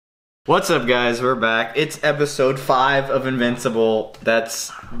What's up, guys? We're back. It's episode 5 of Invincible. That's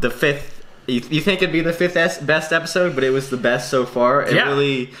the 5th. You think it'd be the 5th best episode, but it was the best so far. It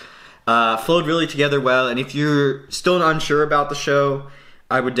really flowed really together well. And if you're still unsure about the show,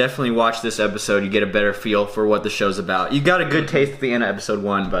 I would definitely watch this episode. You get a better feel for what the show's about. You got a good taste at the end of episode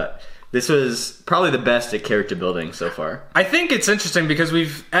 1, but this was probably the best at character building so far. I think it's interesting because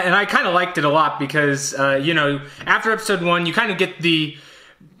and I kind of liked it a lot because, after episode 1, you kind of get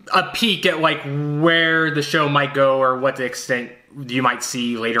a peek at like where the show might go or what the extent you might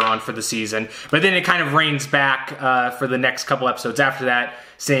see later on for the season. But then it kind of reins back for the next couple episodes after that,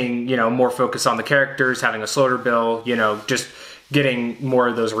 seeing, more focus on the characters, having a slower bill, just getting more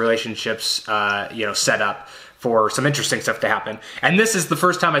of those relationships, set up for some interesting stuff to happen. And this is the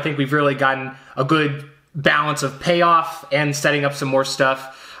first time I think we've really gotten a good balance of payoff and setting up some more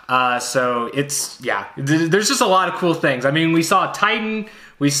stuff. So there's just a lot of cool things. I mean, we saw Titan,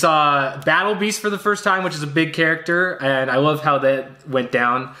 we saw Battle Beast for the first time, which is a big character, and I love how that went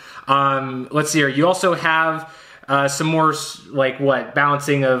down. Let's see here. You also have some more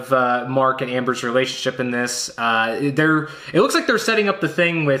balancing of Mark and Amber's relationship in this. It looks like they're setting up the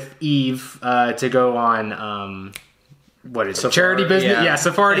thing with Eve to go on what is it? Charity business? Yeah,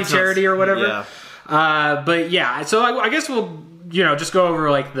 Sephardi charity or whatever. Yeah. So I guess we'll just go over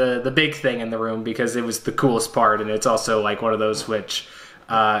like the big thing in the room because it was the coolest part, and it's also like one of those which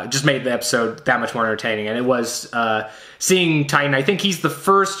just made the episode that much more entertaining. And it was seeing Titan. I think he's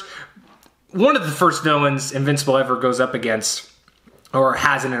one of the first villains Invincible ever goes up against or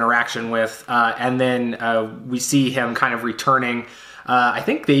has an interaction with. And then we see him kind of returning. I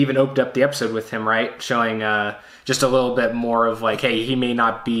think they even opened up the episode with him, right? Showing just a little bit more of like, hey, he may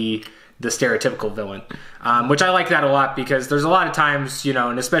not be the stereotypical villain. Which I like that a lot because there's a lot of times,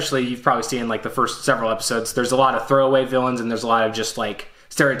 and especially you've probably seen like the first several episodes, there's a lot of throwaway villains and there's a lot of just like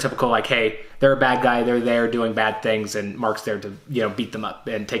stereotypical, like, hey, they're a bad guy, they're there doing bad things, and Mark's there to, beat them up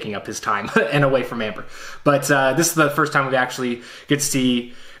and taking up his time and away from Amber. But this is the first time we actually get to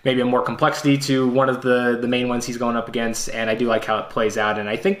see maybe a more complexity to one of the main ones he's going up against, and I do like how it plays out, and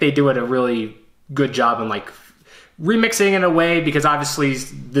I think they do it a really good job in, like, remixing in a way, because obviously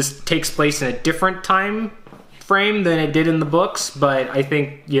this takes place in a different time frame than it did in the books, but I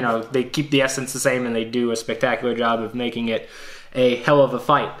think, they keep the essence the same, and they do a spectacular job of making it a hell of a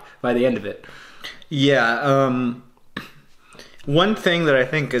fight by the end of it. Yeah, one thing that I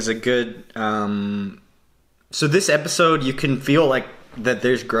think is a good... so this episode, you can feel like that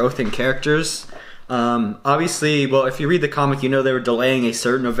there's growth in characters. Obviously, well, if you read the comic, they were delaying a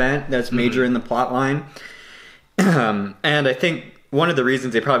certain event that's major in the plot line. And I think one of the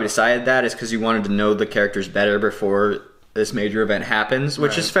reasons they probably decided that is because you wanted to know the characters better before this major event happens,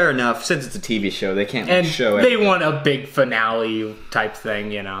 which is fair enough since it's a TV show. They can't show it. They want a big finale type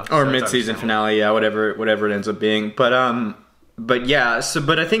thing, or so mid-season finale, yeah, whatever it ends up being. But yeah.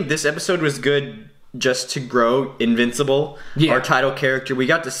 But I think this episode was good just to grow Invincible, our title character. We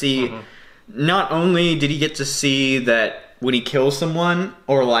got to see. Not only did he get to see that when he kills someone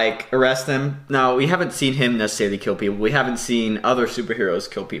or like arrest them. Now we haven't seen him necessarily kill people. We haven't seen other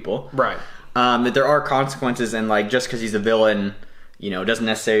superheroes kill people. Right. That there are consequences, and like just because he's a villain, doesn't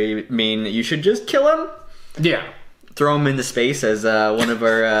necessarily mean that you should just kill him. Yeah, throw him into space, as one of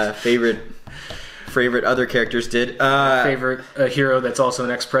our favorite other characters did. Favorite hero that's also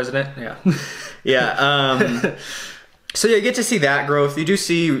an ex-president. Yeah, yeah. So you get to see that growth. You do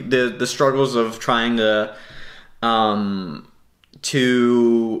see the struggles of trying to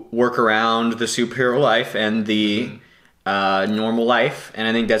work around the superhero life and the normal life, and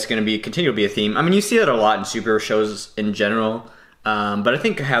I think that's going to continue to be a theme. I mean, you see that a lot in superhero shows in general, but I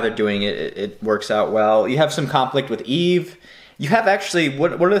think how they're doing it works out well. You have some conflict with Eve. You have actually,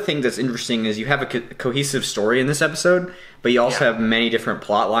 one of the things that's interesting is you have a cohesive story in this episode, but you also have many different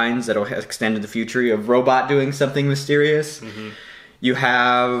plot lines that will extend to the future. You have Robot doing something mysterious. You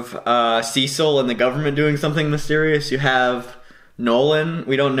have Cecil and the government doing something mysterious. You have Nolan,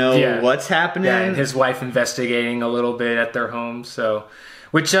 we don't know what's happening. Yeah, and his wife investigating a little bit at their home. So,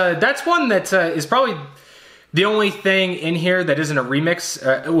 which that's one that is probably the only thing in here that isn't a remix.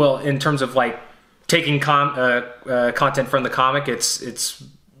 In terms of like taking content from the comic, it's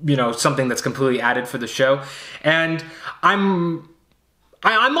something that's completely added for the show, and I'm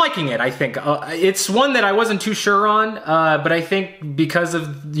liking it. I think it's one that I wasn't too sure on, but I think because of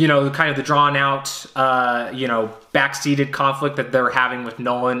kind of the drawn out backseated conflict that they're having with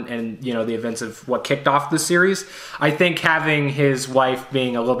Nolan and the events of what kicked off the series, I think having his wife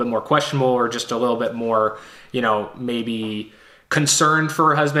being a little bit more questionable or just a little bit more maybe concerned for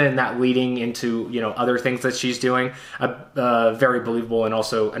her husband, and that leading into, you know, other things that she's doing, very believable, and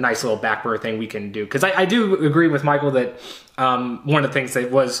also a nice little backburner thing we can do. Because I do agree with Michael that one of the things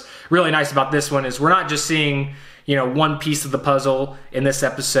that was really nice about this one is we're not just seeing, you know, one piece of the puzzle in this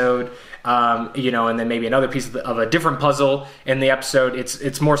episode, you know, and then maybe another piece of a different puzzle in the episode.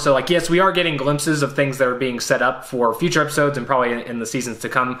 It's more so like, yes, we are getting glimpses of things that are being set up for future episodes and probably in the seasons to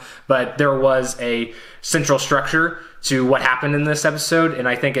come, but there was a central structure to what happened in this episode, and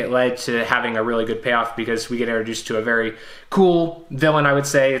I think it led to having a really good payoff because we get introduced to a very cool villain, I would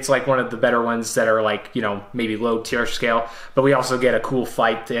say. It's like one of the better ones that are like, you know, maybe low tier scale, but we also get a cool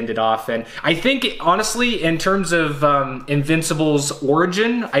fight to end it off. And I think, honestly, in terms of Invincible's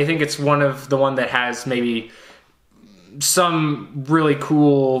origin, I think it's one that has maybe some really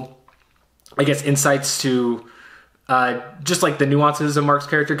cool, I guess, insights to just like the nuances of Mark's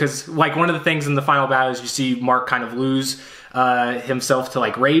character, because like one of the things in the final battle is you see Mark kind of lose himself to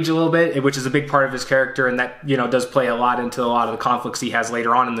like rage a little bit, which is a big part of his character, and that, you know, does play a lot into a lot of the conflicts he has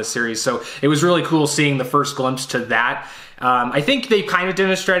later on in the series. So it was really cool seeing the first glimpse to that. I think they kind of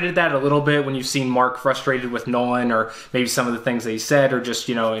demonstrated that a little bit when you've seen Mark frustrated with Nolan, or maybe some of the things that he said, or just,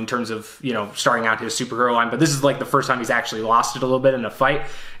 you know, in terms of, you know, starting out his superhero line. But this is like the first time he's actually lost it a little bit in a fight.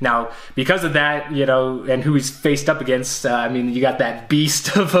 Now, because of that, you know, and who he's faced up against, I mean, you got that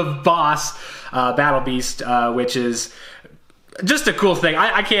beast of a boss, Battle Beast, which is just a cool thing.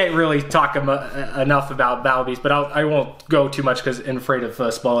 I can't really talk enough about Battle Beast, but I won't go too much because I'm afraid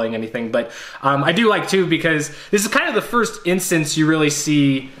of spoiling anything. But I do like, too, because this is kind of the first instance you really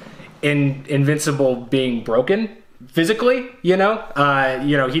see in Invincible being broken physically, you know?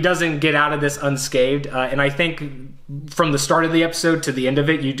 He doesn't get out of this unscathed. And I think from the start of the episode to the end of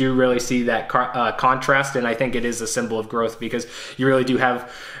it, you do really see that contrast. And I think it is a symbol of growth, because you really do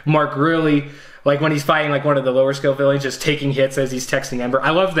have Mark really, like when he's fighting like one of the lower skill villains, just taking hits as he's texting Ember.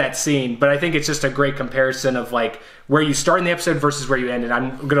 I love that scene, but I think it's just a great comparison of like where you start in the episode versus where you end. And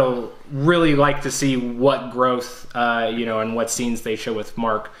I'm gonna really like to see what growth, and what scenes they show with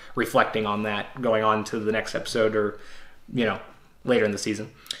Mark reflecting on that going on to the next episode, or, you know, later in the season.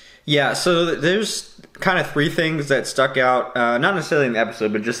 Yeah, so there's kind of three things that stuck out, not necessarily in the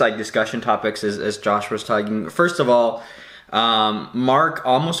episode, but just like discussion topics as Josh was talking. First of all, Mark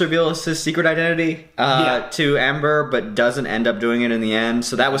almost reveals his secret identity to Amber, but doesn't end up doing it in the end.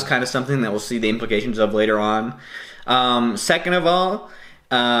 So that was kind of something that we'll see the implications of later on. Second of all,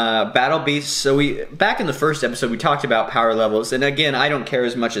 Battle Beasts. So back in the first episode, we talked about power levels. And again, I don't care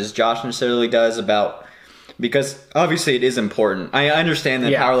as much as Josh necessarily does about, because obviously it is important. I understand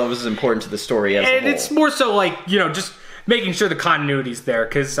that power levels is important to the story as a whole. And it's more so like, you know, just making sure the continuity's there.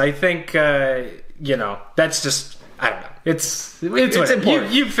 Because I think, that's just, I don't know. It's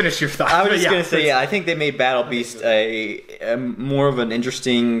important. You finish your thought. I was just going to say, I think they made Battle Beast a more of an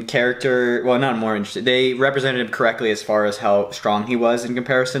interesting character. Well, not more interesting. They represented him correctly as far as how strong he was in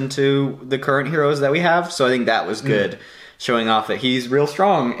comparison to the current heroes that we have. So I think that was good, showing off that he's real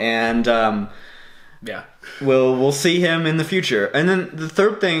strong. And we'll see him in the future. And then the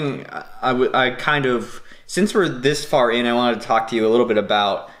third thing, I kind of, since we're this far in, I wanted to talk to you a little bit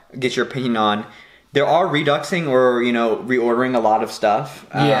about, get your opinion on. There are reduxing or, reordering a lot of stuff.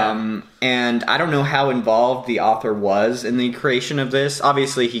 And I don't know how involved the author was in the creation of this.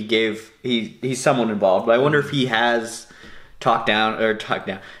 Obviously, he's somewhat involved, but I wonder if he has had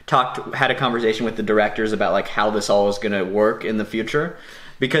a conversation with the directors about like how this all is going to work in the future.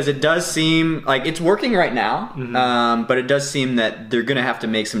 Because it does seem like it's working right now, but it does seem that they're going to have to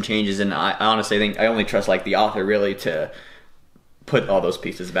make some changes. And I honestly think I only trust like the author really to put all those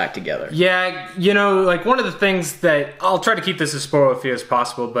pieces back together. Yeah, like one of the things that I'll try to keep this as spoiler-free as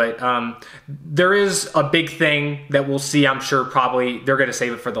possible, but there is a big thing that we'll see. I'm sure probably they're going to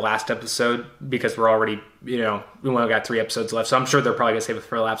save it for the last episode because we're already, we only got 3 episodes left, so I'm sure they're probably going to save it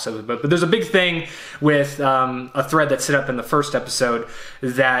for the last episode. But there's a big thing with a thread that's set up in the first episode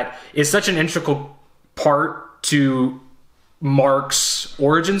that is such an integral part to Mark's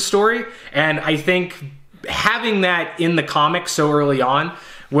origin story, and I think having that in the comics so early on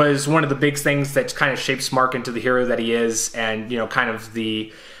was one of the big things that kind of shapes Mark into the hero that he is, and kind of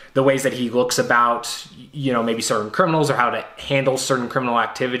the ways that he looks about maybe certain criminals or how to handle certain criminal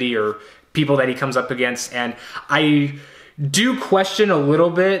activity or people that he comes up against. And I do question a little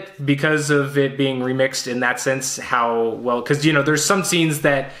bit, because of it being remixed in that sense, how well, because there's some scenes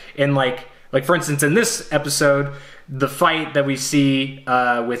that in like for instance in this episode, the fight that we see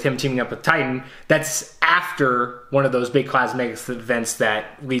with him teaming up with Titan, that's after one of those big cosmetic events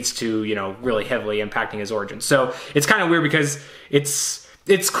that leads to, really heavily impacting his origin. So it's kind of weird because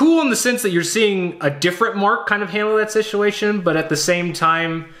it's cool in the sense that you're seeing a different Mark kind of handle that situation, but at the same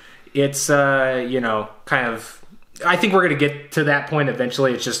time, it's kind of. I think we're going to get to that point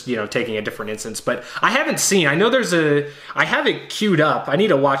eventually. It's just, taking a different instance. But I haven't seen, I know I have it queued up. I need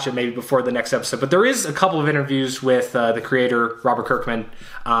to watch it maybe before the next episode. But there is a couple of interviews with the creator, Robert Kirkman,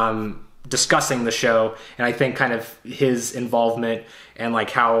 discussing the show. And I think kind of his involvement and like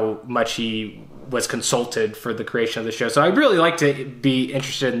how much he was consulted for the creation of the show. So I'd really like to be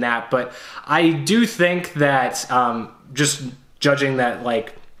interested in that. But I do think that just judging that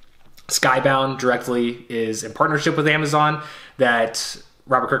like, Skybound directly is in partnership with Amazon, that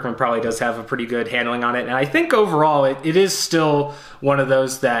Robert Kirkman probably does have a pretty good handling on it. And I think overall it is still one of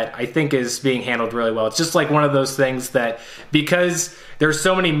those that I think is being handled really well. It's just like one of those things that because there's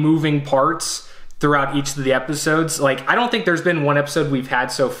so many moving parts throughout each of the episodes, like I don't think there's been one episode we've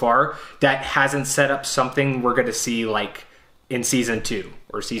had so far that hasn't set up something we're going to see like in season 2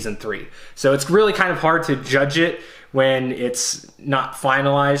 or season 3. So it's really kind of hard to judge it when it's not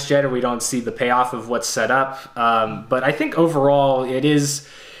finalized yet or we don't see the payoff of what's set up. But I think overall it's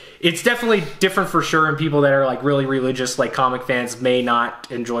definitely different for sure, and people that are like really religious, like comic fans, may not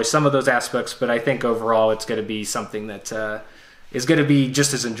enjoy some of those aspects, but I think overall it's going to be something that is going to be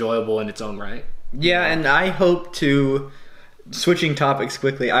just as enjoyable in its own right. Yeah, and I hope to, switching topics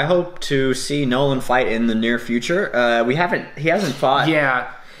quickly, I hope to see Nolan fight in the near future. He hasn't fought.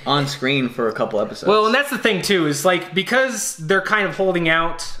 Yeah. On screen for a couple episodes. Well, and that's the thing too, is like because they're kind of holding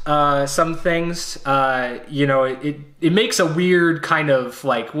out some things, it makes a weird kind of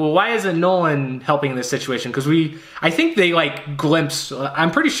like, well, why isn't Nolan helping in this situation? Because I think they like glimpsed.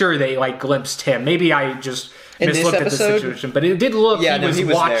 I'm pretty sure they like glimpsed him. Maybe I just mislooked at the situation, but it did look he was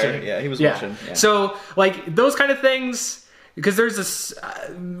watching. There. Yeah, he was watching. Yeah. So like those kind of things. Because there's this,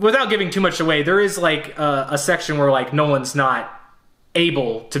 without giving too much away, there is like a section where like Nolan's not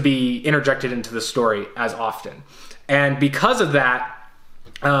able to be interjected into the story as often, and because of that,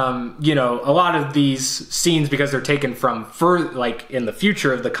 a lot of these scenes, because they're taken from like in the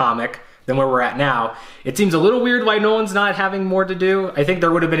future of the comic than where we're at now, it seems a little weird why Nolan's not having more to do. I think there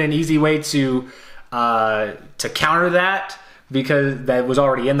would have been an easy way to counter that, because that was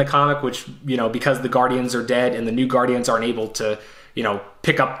already in the comic, which because the Guardians are dead and the new Guardians aren't able to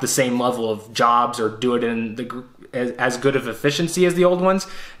pick up the same level of jobs or do it in as good of efficiency as the old ones.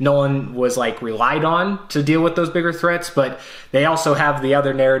 Nolan was like relied on to deal with those bigger threats, but they also have the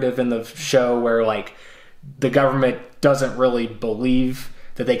other narrative in the show where like the government doesn't really believe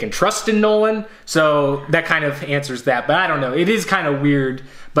that they can trust in Nolan. So that kind of answers that. But I don't know. It is kind of weird,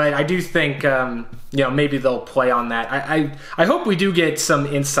 but I do think maybe they'll play on that. I hope we do get some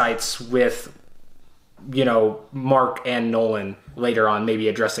insights with Mark and Nolan later on, maybe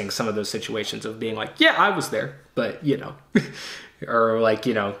addressing some of those situations of being like, yeah, I was there, but or like,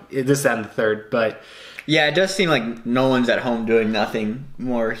 this, that, and the third. But yeah, it does seem like Nolan's at home doing nothing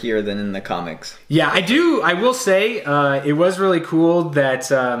more here than in the comics. Yeah, I will say it was really cool that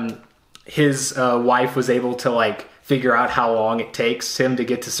his wife was able to like figure out how long it takes him to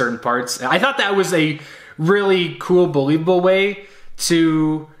get to certain parts. I thought that was a really cool, believable way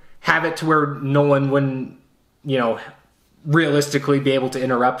to have it to where Nolan wouldn't, realistically be able to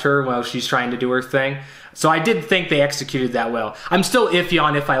interrupt her while she's trying to do her thing. So I did think they executed that well. I'm still iffy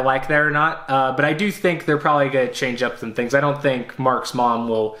on if I like that or not, but I do think they're probably going to change up some things. I don't think Mark's mom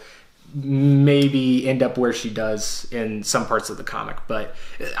will maybe end up where she does in some parts of the comic, but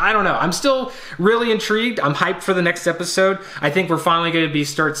I don't know. I'm still really intrigued. I'm hyped for the next episode. I think we're finally going to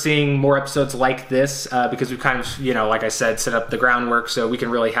start seeing more episodes like this because we've kind of, like I said, set up the groundwork so we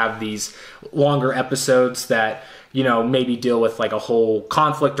can really have these longer episodes that, maybe deal with like a whole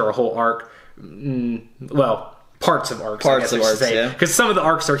conflict or a whole arc. Well, parts of arcs, yeah. Because some of the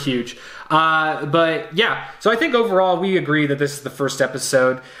arcs are huge. But yeah, so I think overall we agree that this is the first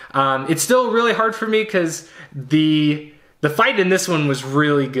episode. It's still really hard for me because the fight in this one was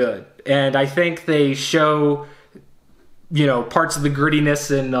really good, and I think they show parts of the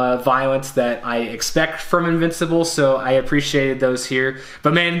grittiness and violence that I expect from Invincible, so I appreciated those here.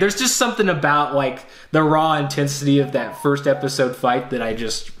 But man, there's just something about like the raw intensity of that first episode fight that I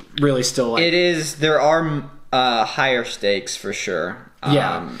just really still like. It is. There are higher stakes for sure.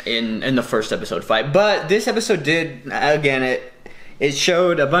 In the first episode fight, but this episode did again. It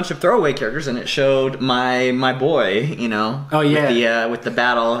showed a bunch of throwaway characters, and it showed my boy. Oh yeah, with the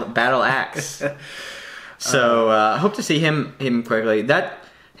battle axe. So hope to see him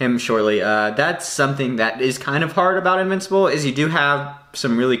shortly. That's something that is kind of hard about Invincible, is you do have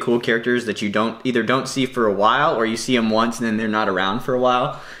some really cool characters that you don't see for a while, or you see them once and then they're not around for a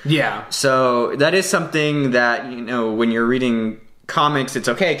while. Yeah. So that is something that when you're reading comics, it's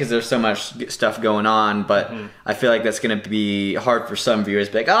okay because there's so much stuff going on, but I feel like that's going to be hard for some viewers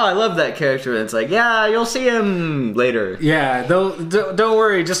to be like, oh, I love that character, and it's like, yeah, you'll see him later. Yeah, don't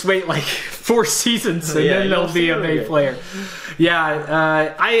worry, just wait like 4 seasons and then they'll be a main player.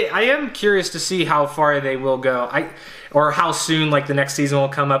 Yeah, I am curious to see how far they will go. Or how soon like the next season will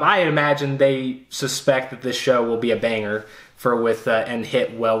come up. I imagine they suspect that this show will be a banger and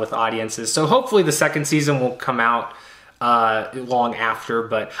hit well with audiences. So hopefully the second season will come out long after,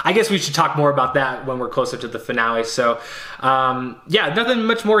 but I guess we should talk more about that when we're closer to the finale. So nothing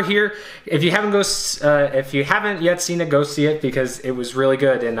much more here. If you haven't yet seen it, go see it because it was really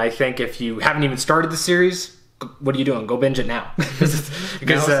good. And I think if you haven't even started the series, what are you doing? Go binge it now. Because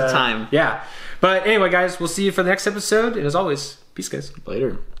now's the time. Yeah. But anyway, guys, we'll see you for the next episode. And as always, peace, guys.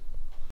 Later.